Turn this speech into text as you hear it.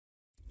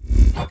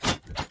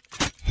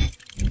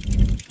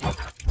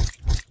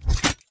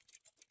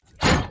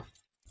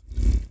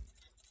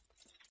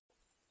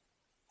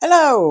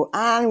Hello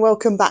and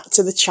welcome back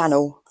to the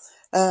channel.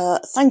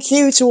 Thank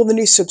you to all the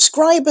new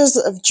subscribers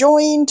that have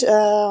joined.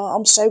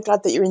 I'm so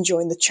glad that you're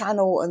enjoying the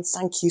channel, and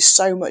thank you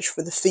so much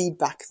for the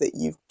feedback that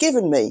you've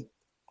given me.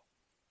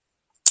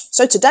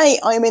 So today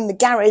I'm in the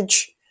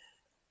garage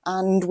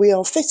and we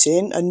are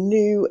fitting a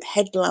new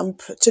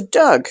headlamp to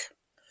Doug.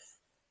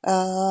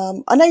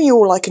 I know you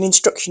all like an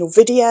instructional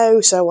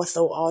video, so I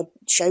thought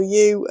I'd show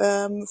you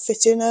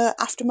fitting an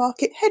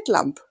aftermarket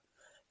headlamp.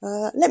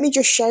 Let me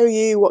just show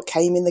you what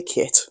came in the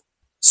kit.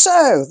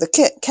 So the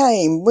kit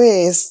came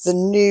with the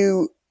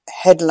new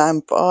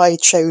headlamp. I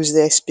chose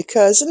this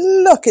because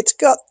look, it's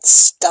got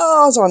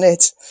stars on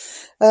it.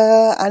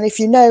 And if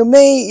you know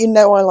me, you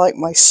know I like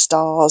my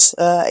stars.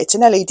 It's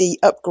an LED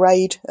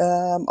upgrade.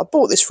 I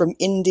bought this from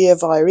India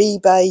via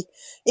eBay.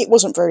 It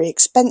wasn't very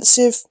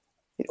expensive.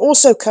 It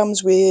also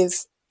comes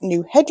with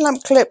new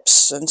headlamp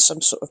clips and some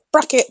sort of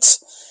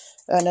brackets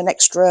and an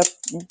extra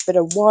bit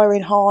of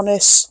wiring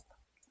harness.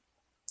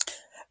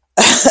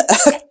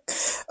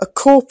 A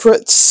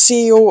corporate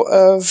seal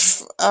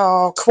of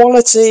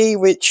quality,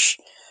 which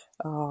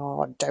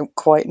I don't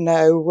quite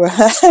know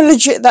how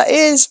legit that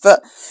is,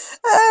 but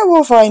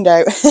we'll find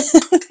out.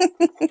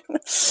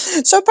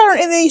 So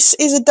apparently this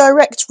is a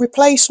direct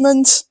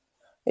replacement.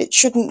 It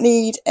shouldn't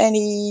need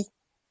any,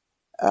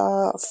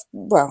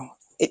 well,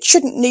 it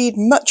shouldn't need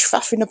much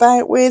faffing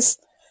about with.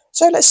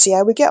 So let's see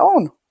how we get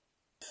on.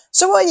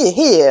 So while you're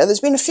here,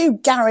 there's been a few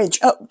garage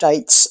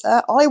updates.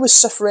 I was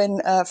suffering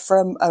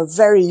from a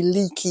very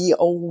leaky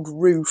old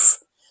roof.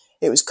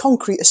 It was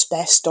concrete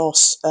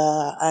asbestos,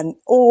 and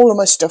all of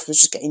my stuff was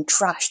just getting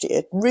trashed. It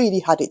had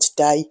really had its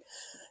day.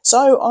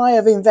 So I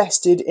have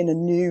invested in a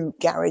new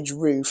garage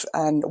roof,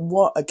 and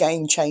what a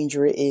game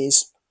changer it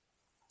is.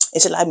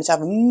 It's allowed me to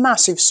have a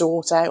massive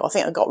sort out. I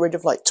think I got rid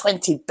of like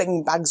 20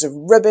 bin bags of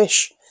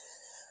rubbish.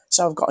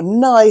 So I've got a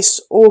nice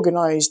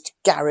organised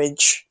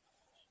garage.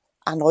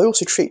 And I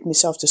also treated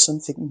myself to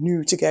something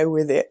new to go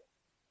with it.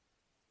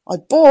 I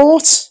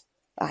bought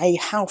a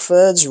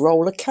Halfords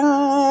roller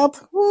cab.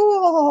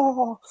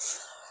 Whoa.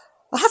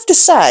 I have to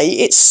say,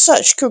 it's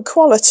such good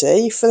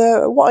quality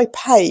for what I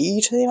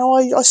paid. You know,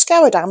 I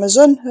scoured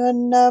Amazon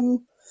and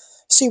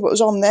see what was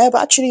on there,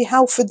 but actually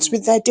Halfords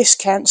with their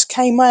discounts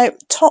came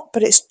out top.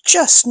 But it's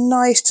just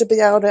nice to be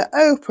able to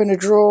open a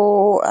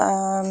drawer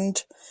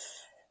and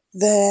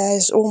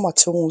there's all my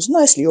tools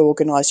nicely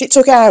organised. It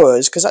took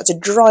hours because I had to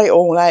dry it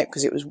all out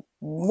because it was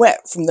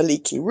wet from the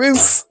leaky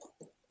roof.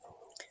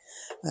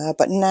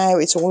 But now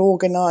it's all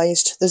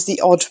organised. There's the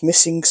odd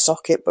missing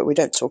socket, but we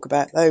don't talk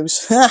about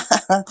those.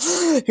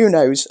 Who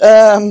knows?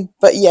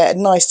 But yeah,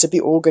 nice to be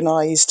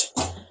organised.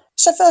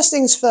 So first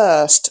things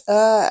first,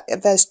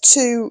 there's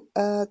two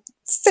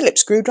Phillips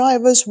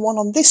screwdrivers, one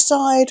on this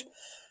side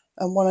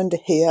and one under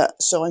here.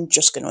 So I'm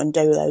just going to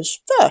undo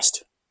those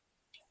first.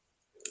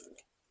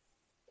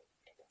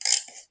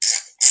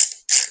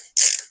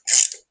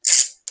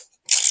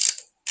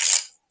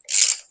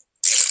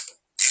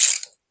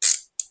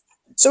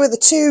 So with the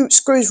two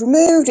screws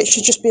removed, it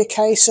should just be a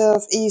case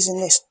of easing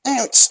this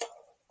out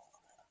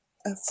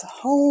of the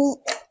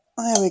hole.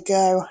 There we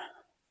go.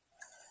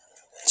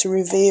 To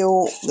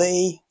reveal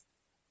the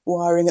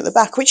wiring at the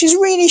back, which is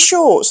really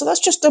short. So that's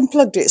just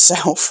unplugged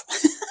itself.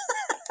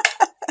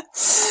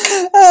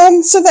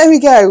 So there we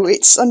go.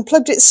 It's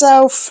unplugged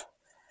itself.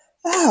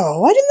 Oh,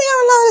 why didn't they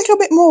allow a little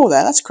bit more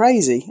there? That's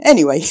crazy.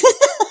 Anyway,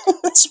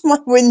 that's my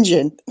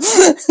whinging.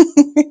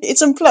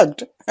 It's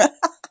unplugged.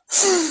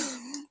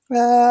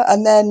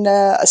 And then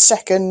a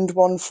second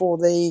one for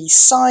the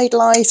side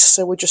light,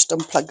 so we'll just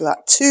unplug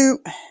that too.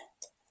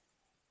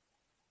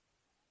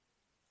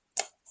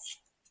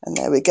 And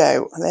there we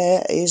go,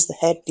 there is the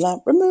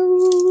headlamp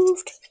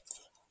removed.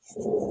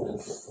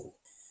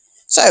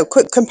 So,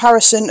 quick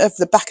comparison of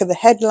the back of the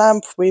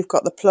headlamp. We've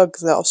got the plug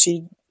that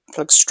obviously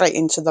plugs straight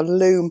into the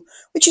loom,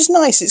 which is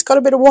nice. It's got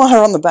a bit of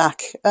wire on the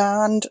back.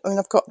 And I mean,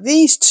 I've got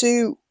these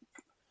two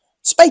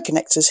spade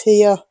connectors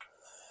here.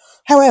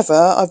 However,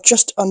 I've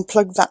just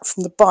unplugged that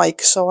from the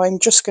bike, so I'm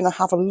just going to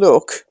have a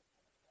look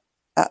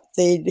at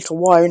the little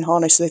wiring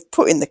harness they've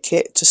put in the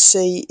kit to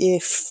see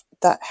if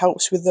that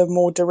helps with the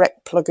more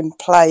direct plug and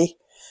play.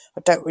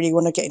 I don't really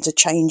want to get into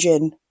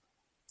changing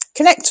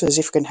connectors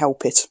if I can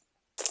help it.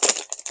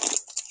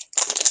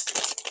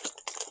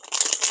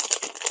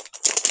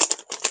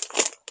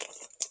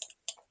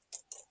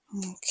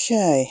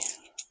 Okay,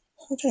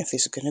 I don't know if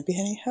this is going to be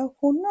any help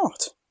or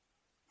not.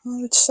 I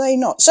would say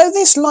not. So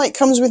this light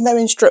comes with no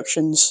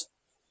instructions.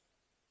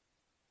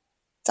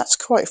 That's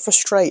quite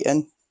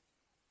frustrating.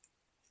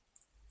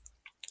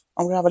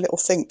 I'm going to have a little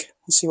think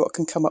and see what I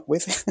can come up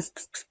with.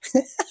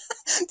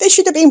 This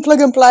should have been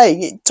plug and play.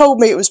 It told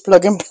me it was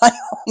plug and play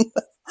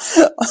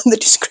on the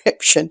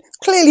description.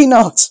 Clearly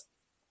not.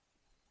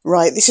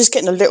 Right, this is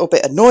getting a little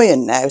bit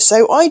annoying now.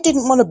 So I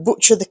didn't want to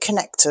butcher the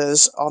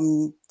connectors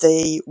on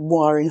the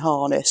wiring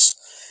harness.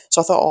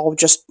 So I thought I'll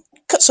just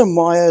cut some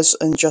wires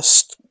and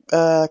just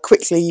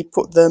quickly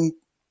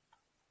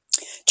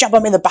jab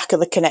them in the back of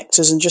the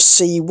connectors and just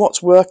see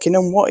what's working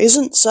and what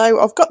isn't. So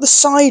I've got the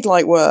side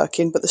light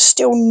working, but there's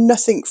still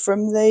nothing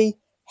from the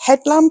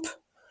headlamp.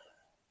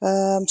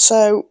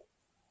 So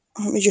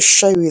let me just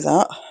show you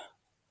that.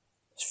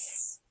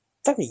 It's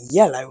very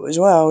yellow as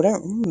well.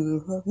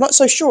 I'm not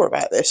so sure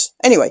about this.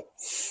 Anyway,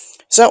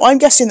 so I'm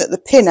guessing that the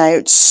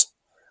pinouts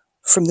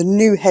from the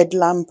new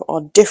headlamp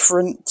are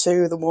different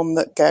to the one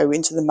that go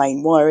into the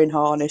main wiring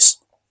harness.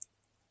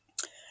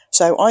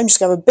 So I'm just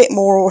going to have a bit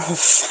more of a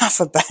faff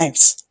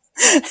about.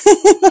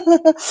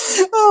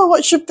 Oh,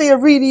 what should be a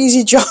really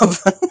easy job.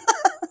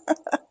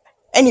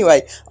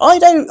 Anyway,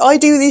 I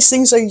do these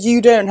things so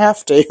you don't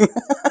have to.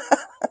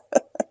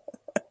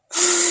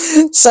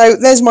 So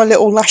there's my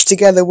little lash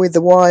together with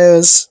the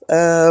wires,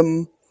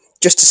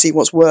 just to see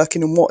what's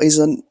working and what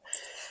isn't.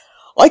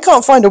 I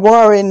can't find a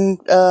wiring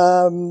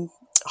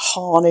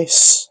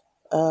harness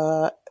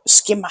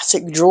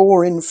schematic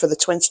drawing for the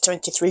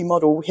 2023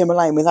 model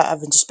Himalayan without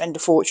having to spend a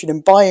fortune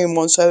in buying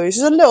one, so this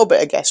is a little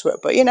bit of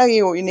guesswork, but you know,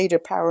 you need a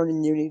power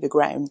and you need a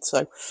ground,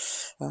 so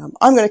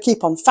I'm going to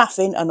keep on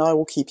faffing and I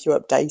will keep you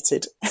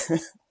updated.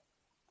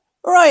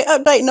 Right,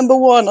 update number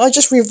 1. I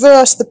just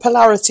reversed the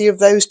polarity of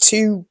those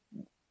two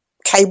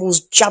cables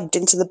jabbed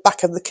into the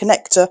back of the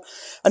connector,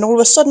 and all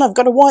of a sudden I've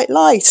got a white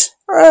light.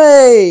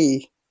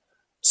 Hooray!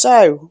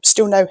 So,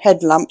 still no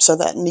headlamp, so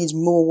that needs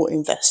more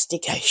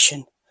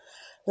investigation.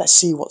 Let's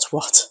see what's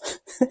what.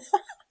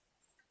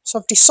 So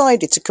I've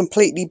decided to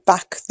completely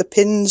back the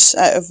pins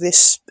out of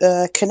this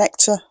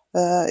connector.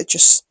 It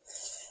just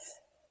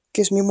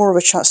gives me more of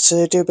a chance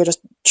to do a bit of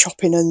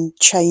chopping and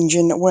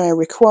changing where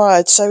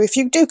required. So if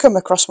you do come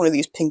across one of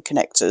these pin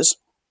connectors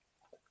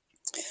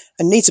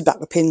and need to back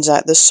the pins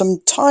out, there's some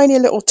tiny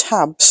little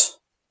tabs.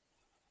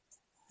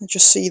 You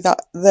just see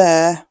that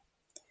there.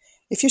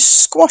 If you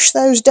squash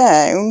those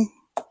down,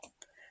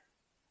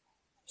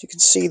 you can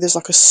see there's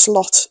like a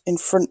slot in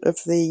front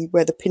of the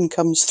where the pin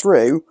comes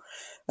through.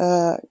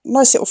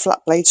 Nice little flat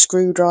blade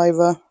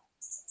screwdriver.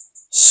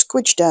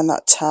 Squidge down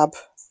that tab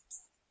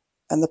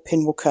and the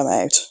pin will come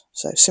out.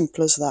 So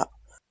simple as that.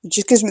 It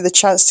just gives me the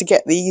chance to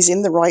get these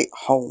in the right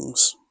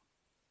holes.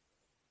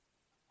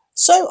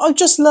 So I've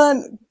just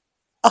learned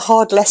a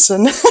hard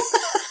lesson.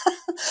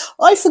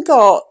 I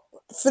forgot,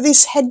 for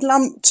this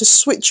headlamp to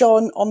switch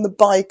on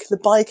the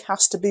bike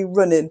has to be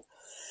running.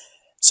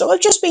 So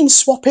I've just been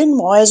swapping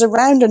wires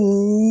around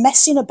and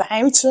messing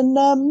about and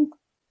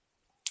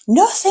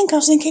nothing. I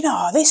was thinking,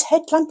 oh, this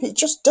headlamp, it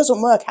just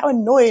doesn't work. How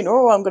annoying.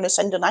 Oh, I'm going to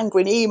send an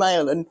angry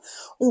email and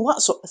all that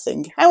sort of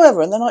thing.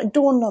 However, and then it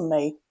dawned on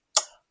me,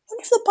 I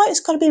wonder if the bike's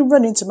got to be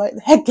running to make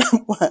the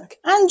headlamp work.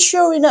 And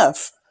sure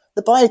enough,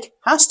 the bike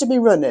has to be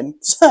running.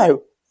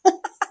 So,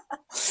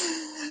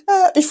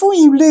 before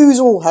you lose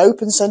all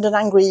hope and send an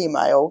angry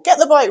email, get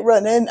the bike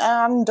running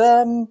and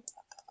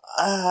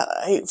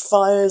it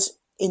fires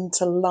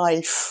into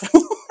life.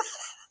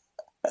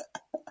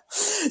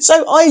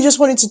 So I just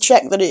wanted to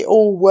check that it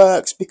all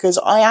works, because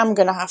I am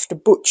going to have to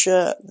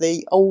butcher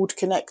the old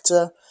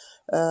connector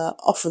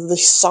off of the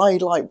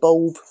side light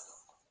bulb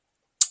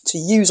to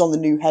use on the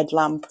new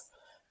headlamp.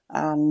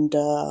 And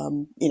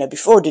you know,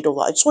 before I did all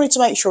that, I just wanted to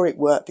make sure it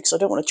worked, because I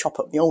don't want to chop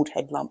up the old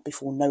headlamp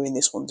before knowing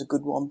this one's a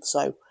good one.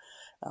 So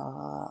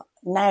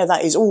now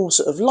that is all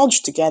sort of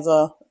lodged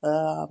together,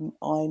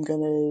 I'm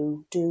going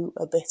to do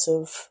a bit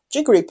of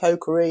jiggery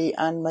pokery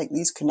and make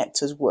these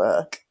connectors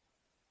work.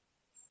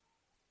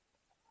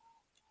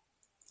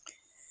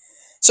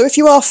 So if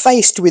you are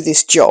faced with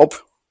this job,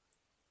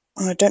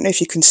 I don't know if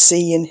you can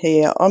see in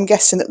here, I'm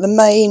guessing that the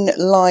main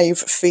live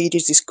feed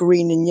is this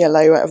green and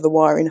yellow out of the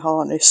wiring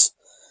harness.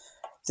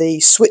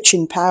 The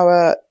switching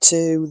power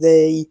to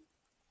the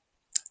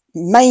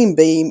main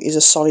beam is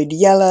a solid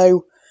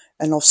yellow,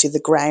 and obviously the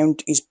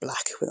ground is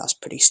black, but that's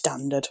pretty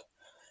standard.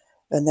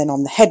 And then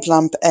on the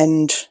headlamp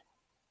end,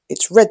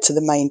 it's red to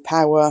the main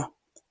power,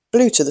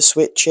 blue to the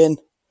switching,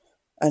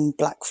 and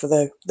black for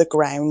the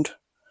ground.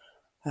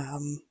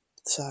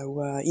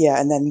 Yeah,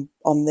 and then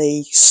on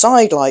the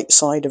side light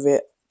side of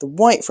it, the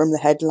white from the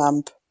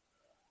headlamp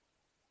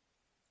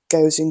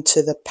goes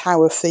into the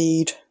power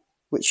feed,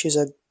 which is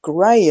a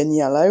grey and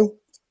yellow.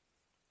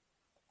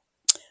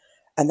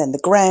 And then the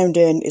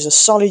grounding is a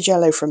solid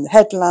yellow from the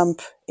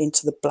headlamp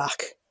into the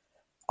black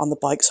on the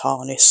bike's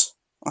harness.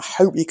 I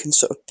hope you can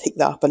sort of pick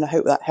that up, and I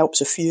hope that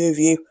helps a few of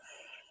you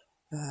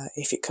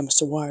if it comes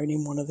to wiring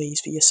in one of these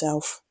for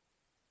yourself.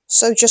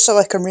 So just so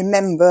I can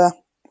remember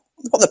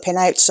what the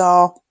pinouts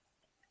are,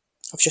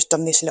 I've just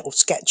done this little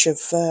sketch of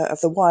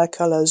the wire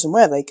colours and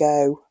where they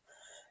go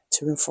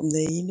to and from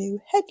the new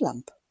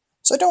headlamp.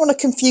 So I don't want to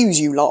confuse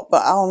you lot,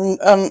 but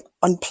on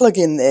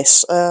unplugging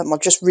this,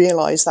 I've just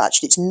realised that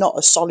actually it's not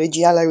a solid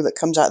yellow that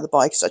comes out of the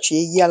bike, it's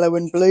actually a yellow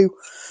and blue,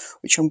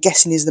 which I'm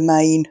guessing is the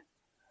main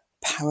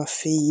power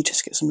feed.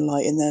 Let's get some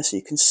light in there so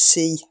you can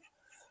see.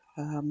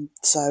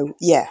 So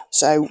yeah,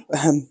 so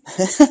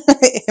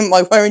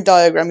my wiring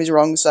diagram is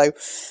wrong, so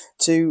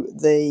to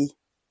the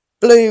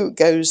blue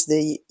goes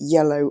the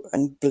yellow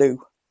and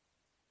blue,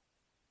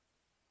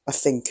 I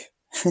think.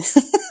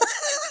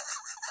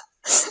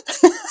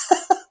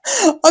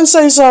 I'm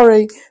so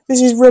sorry,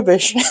 this is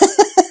rubbish.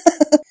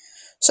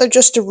 So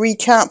just to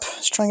recap,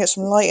 let's try and get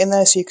some light in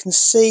there so you can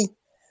see.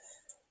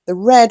 The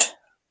red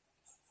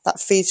That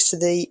feeds to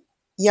the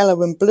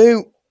yellow and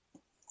blue.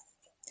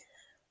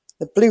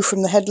 The blue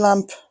from the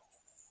headlamp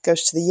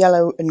goes to the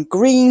yellow and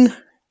green,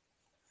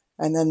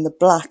 and then the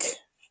black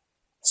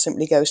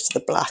simply goes to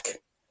the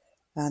black,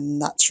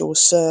 and that's your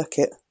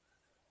circuit.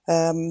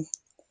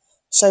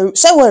 So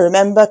I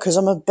remember, because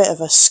I'm a bit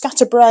of a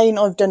scatterbrain,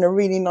 I've done a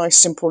really nice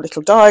simple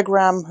little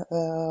diagram.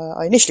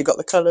 I initially got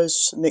the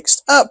colours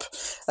mixed up,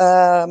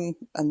 and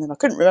then I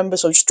couldn't remember,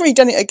 so I've just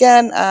redone it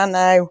again, and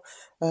now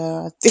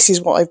this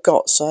is what I've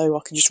got, so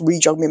I can just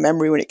re-jog my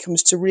memory when it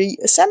comes to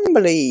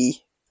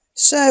reassembly.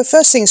 So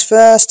first things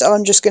first,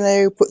 I'm just going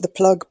to put the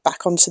plug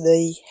back onto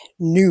the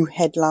new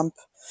headlamp.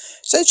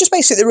 So it's just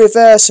basically the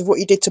reverse of what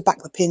you did to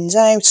back the pins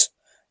out.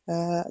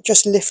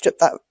 Just lift up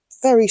that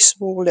very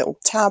small little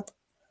tab,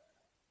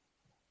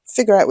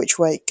 figure out which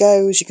way it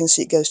goes. You can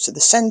see it goes to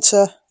the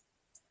centre,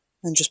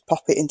 and just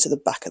pop it into the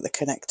back of the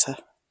connector,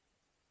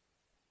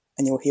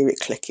 and you'll hear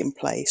it click in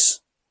place.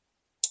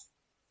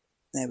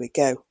 There we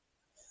go.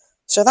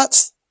 So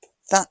that's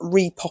that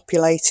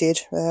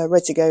repopulated,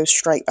 ready to go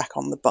straight back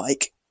on the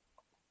bike.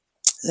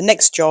 The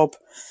next job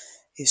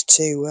is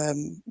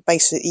to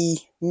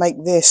basically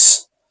make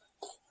this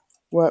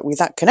work with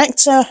that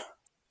connector.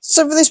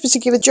 So for this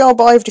particular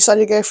job, I've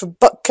decided to go for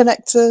butt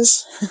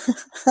connectors.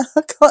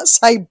 I can't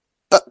say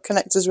butt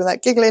connectors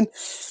without giggling.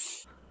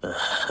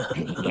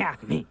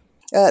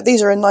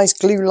 These are a nice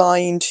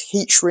glue-lined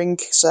heat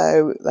shrink,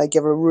 so they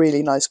give a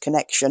really nice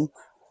connection.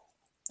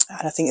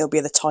 And I think it'll be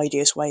the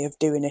tidiest way of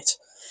doing it.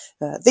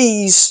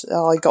 These,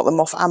 I got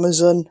them off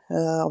Amazon.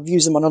 I've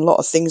used them on a lot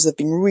of things. They've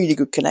been really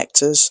good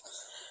connectors.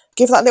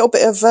 Give that little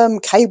bit of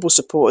cable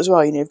support as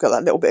well. You know, you've got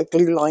that little bit of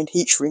glue-lined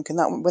heat shrink, and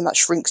that when that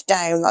shrinks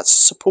down, that's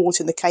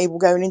supporting the cable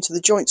going into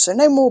the joints. So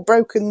no more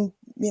broken,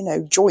 you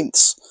know,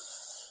 joints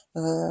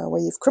where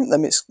you've crimped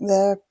them.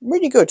 They're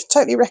really good.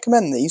 Totally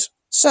recommend these.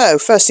 So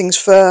first things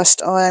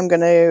first, I am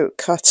going to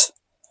cut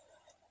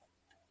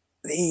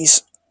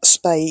these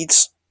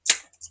spades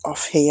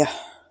off here.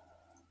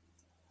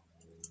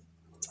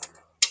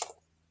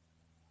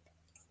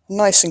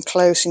 Nice and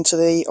close into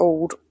the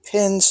old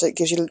pin, so it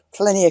gives you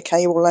plenty of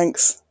cable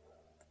length.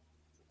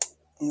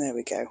 And there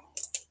we go.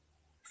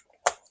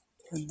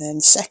 And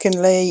then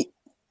secondly,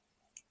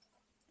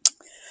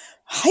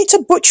 I hate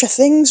to butcher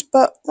things,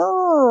 but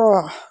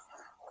there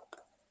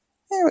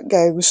it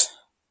goes.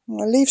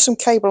 I'll leave some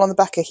cable on the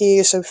back of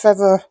here, so if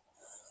ever,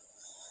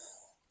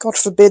 God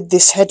forbid,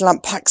 this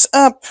headlamp packs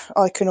up,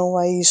 I can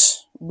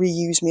always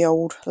reuse my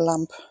old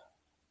lamp.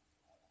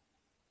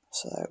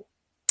 So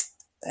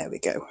there we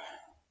go.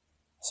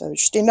 So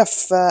just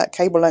enough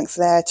cable length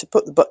there to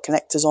put the butt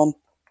connectors on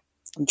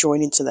and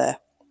join into there.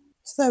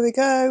 So there we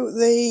go,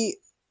 the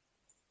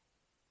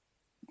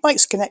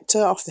bike's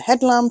connector off the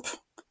headlamp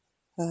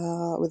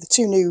with the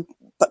two new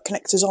butt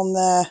connectors on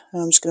there.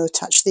 And I'm just going to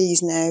attach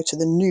these now to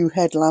the new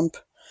headlamp.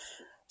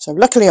 So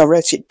luckily I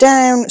wrote it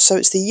down, so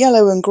it's the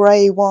yellow and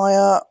grey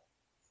wire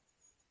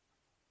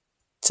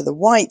to the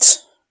white,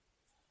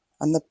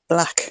 and the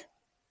black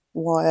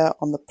wire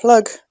on the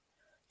plug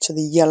to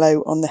the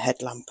yellow on the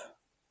headlamp.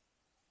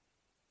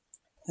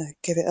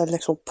 Give it a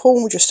little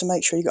pull just to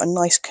make sure you've got a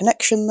nice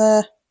connection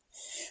there.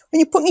 When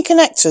you're putting your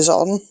connectors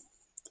on,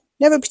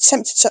 never be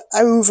tempted to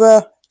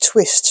over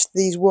twist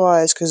these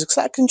wires, because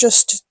that can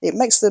just, it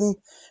makes them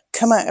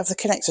come out of the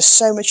connector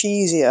so much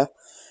easier.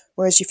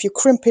 Whereas if you're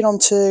crimping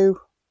onto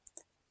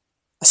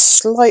a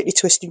slightly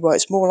twisted wire,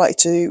 it's more likely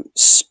to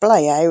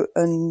splay out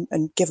and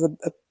give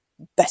a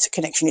better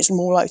connection. It's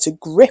more likely to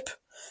grip.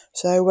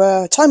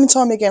 So time and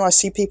time again I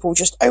see people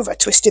just over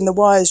twisting the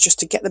wires just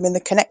to get them in the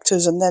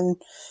connectors, and then,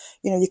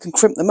 you know, you can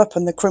crimp them up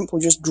and the crimp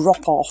will just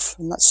drop off,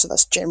 and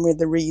that's generally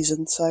the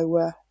reason.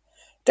 So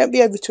don't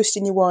be over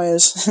twisting your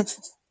wires.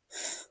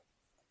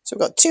 So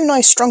we've got two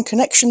nice strong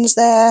connections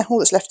there. All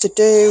that's left to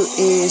do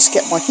is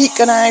get my heat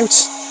gun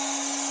out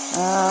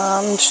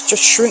and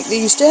just shrink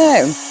these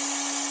down.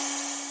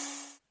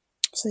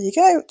 So there you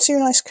go, two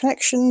nice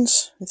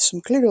connections with some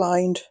glue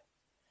lined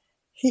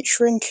heat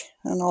shrink,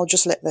 and I'll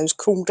just let those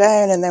cool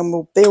down, and then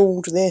we'll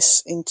build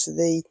this into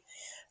the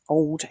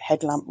old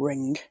headlamp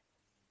ring.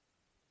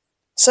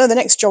 So the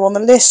next job on the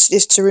list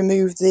is to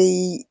remove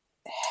the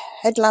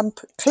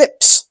headlamp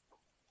clips,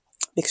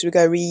 because we're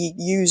going to be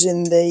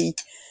using the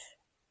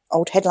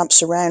old headlamp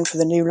surround for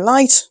the new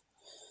light.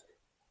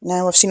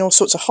 Now, I've seen all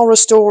sorts of horror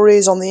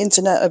stories on the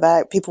internet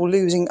about people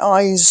losing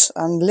eyes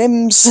and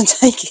limbs and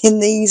taking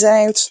these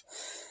out.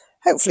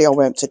 Hopefully I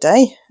won't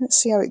today. Let's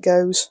see how it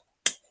goes.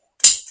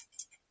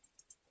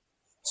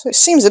 So it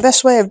seems the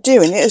best way of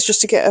doing it is just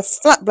to get a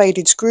flat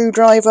bladed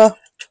screwdriver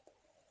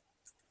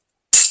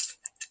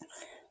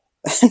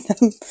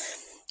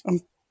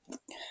and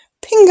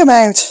ping them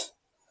out.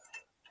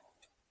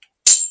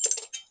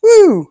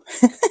 Woo!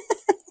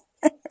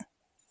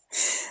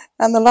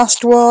 And the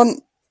last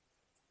one.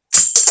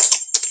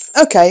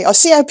 Okay, I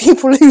see how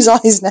people lose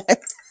eyes now.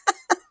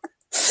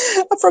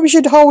 I probably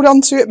should hold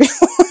on to it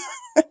before.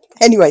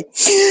 Anyway,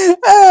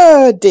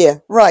 oh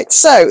dear. Right,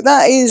 so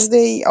that is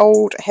the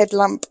old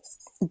headlamp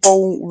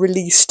bowl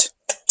released.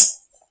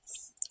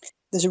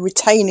 there's a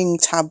retaining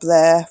tab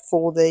there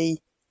for the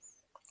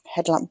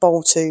headlamp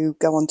bowl to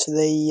go onto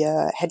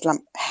the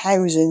headlamp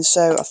housing,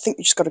 so I think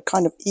you just got to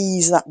kind of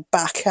ease that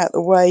back out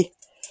the way.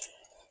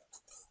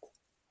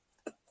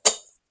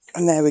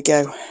 And there we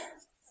go.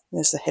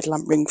 There's the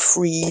headlamp ring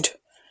freed.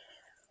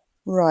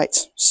 Right,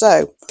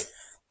 so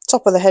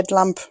top of the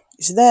headlamp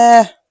is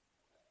there,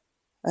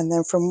 and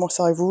then from what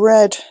I've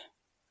read,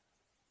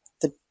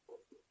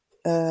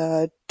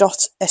 the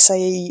dot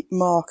SAE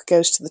mark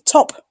goes to the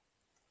top.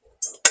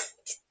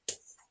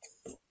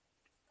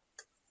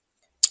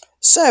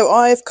 So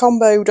I've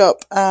comboed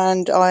up,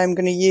 and I'm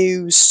going to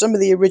use some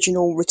of the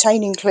original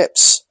retaining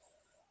clips,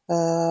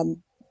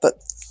 but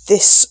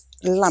this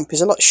lamp is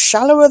a lot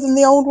shallower than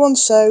the old one,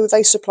 so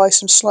they supply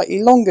some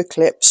slightly longer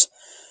clips.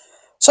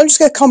 So I'm just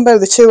going to combo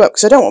the two up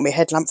because I don't want my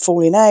headlamp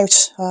falling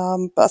out,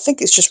 but I think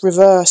it's just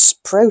reverse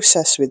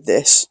process with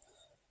this.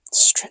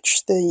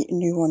 Stretch the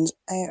new ones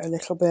out a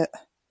little bit.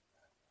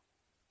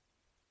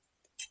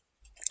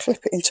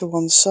 Clip it into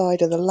one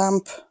side of the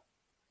lamp.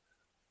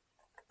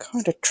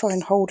 Kind of try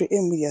and hold it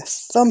in with your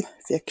thumb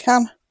if you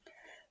can,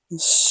 and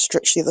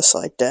stretch the other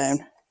side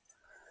down,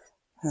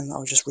 and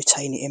that'll just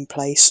retain it in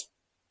place.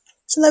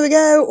 So there we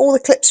go, all the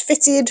clips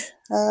fitted.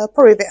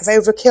 Probably a bit of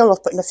overkill.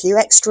 I've put in a few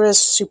extras,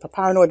 super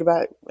paranoid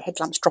about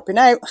headlamps dropping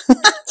out.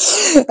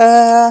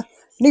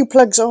 New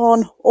plugs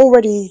on,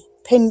 already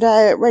pinned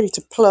out, ready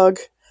to plug.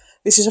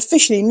 This is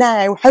officially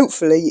now,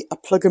 hopefully, a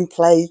plug and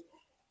play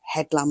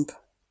headlamp.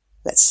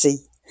 Let's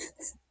see.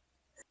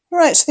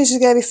 Right, so this is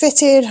going to be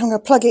fitted. I'm going to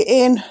plug it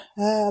in.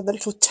 The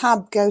little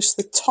tab goes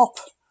to the top,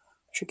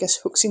 which I guess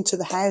hooks into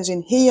the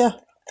housing here.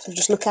 So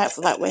just look out for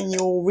that when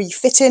you're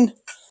refitting.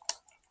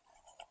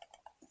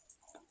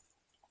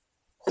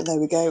 So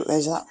there we go,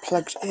 there's that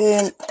plugged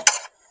in.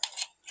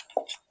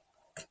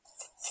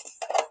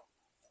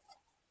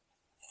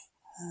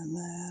 And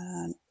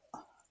then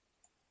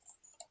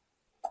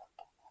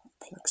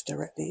plugs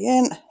directly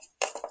in.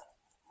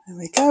 There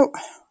we go.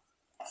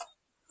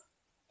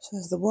 So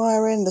there's the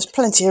wiring. There's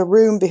plenty of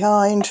room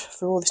behind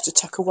for all this to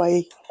tuck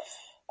away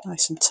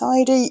nice and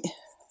tidy.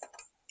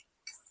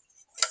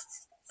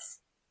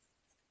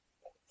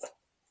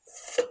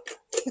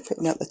 Clip it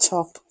in at the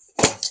top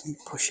and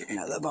push it in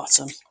at the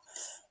bottom.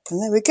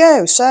 And there we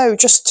go. So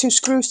just 2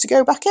 screws to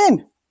go back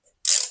in.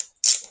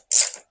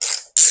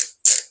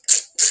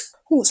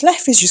 All that's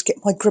left is just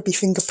get my grubby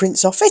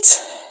fingerprints off it.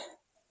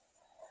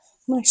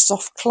 Nice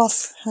soft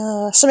cloth.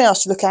 Something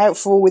else to look out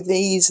for with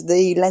these,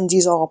 the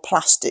lenses are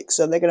plastic,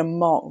 so they're going to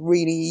mark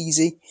really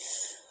easy.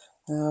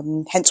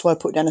 Hence why I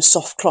put down a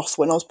soft cloth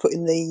when I was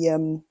putting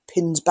the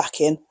pins back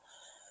in.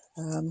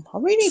 I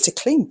really need to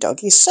clean Doug,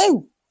 he's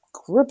so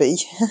grubby.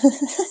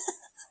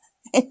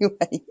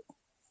 Anyway,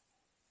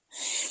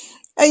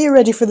 are you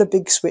ready for the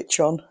big switch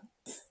on?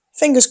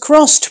 Fingers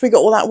crossed we got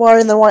all that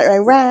wiring the right way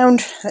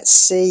round. Let's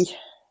see.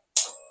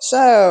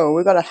 So,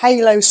 we've got a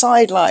halo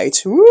side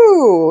light.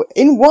 Woo!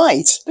 In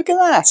white. Look at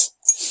that.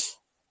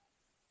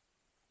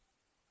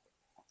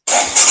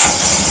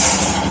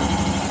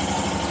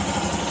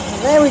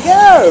 And there we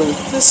go.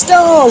 The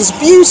stars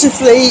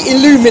beautifully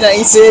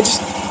illuminated.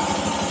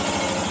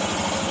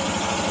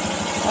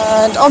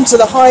 And onto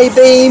the high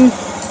beam.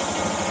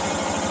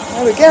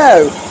 There we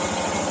go.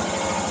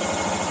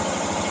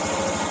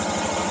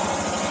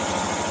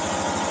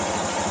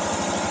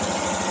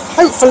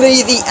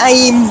 Hopefully the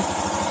aim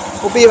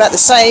will be about the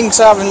same because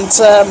I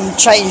haven't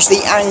changed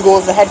the angle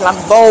of the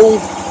headlamp bowl,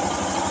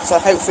 so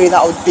hopefully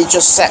that will be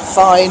just set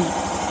fine.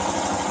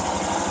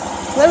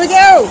 There we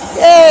go!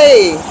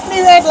 Yay!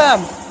 New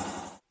headlamp!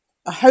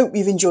 I hope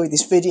you've enjoyed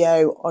this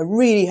video. I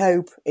really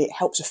hope it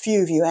helps a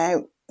few of you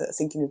out that are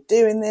thinking of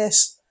doing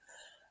this.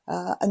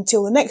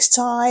 Until the next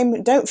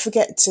time, don't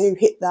forget to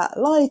hit that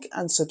like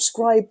and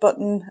subscribe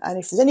button, and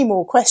if there's any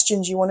more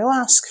questions you want to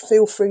ask,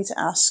 feel free to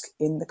ask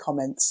in the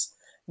comments.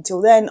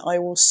 Until then, I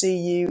will see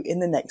you in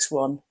the next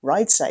one.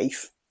 Ride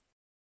safe.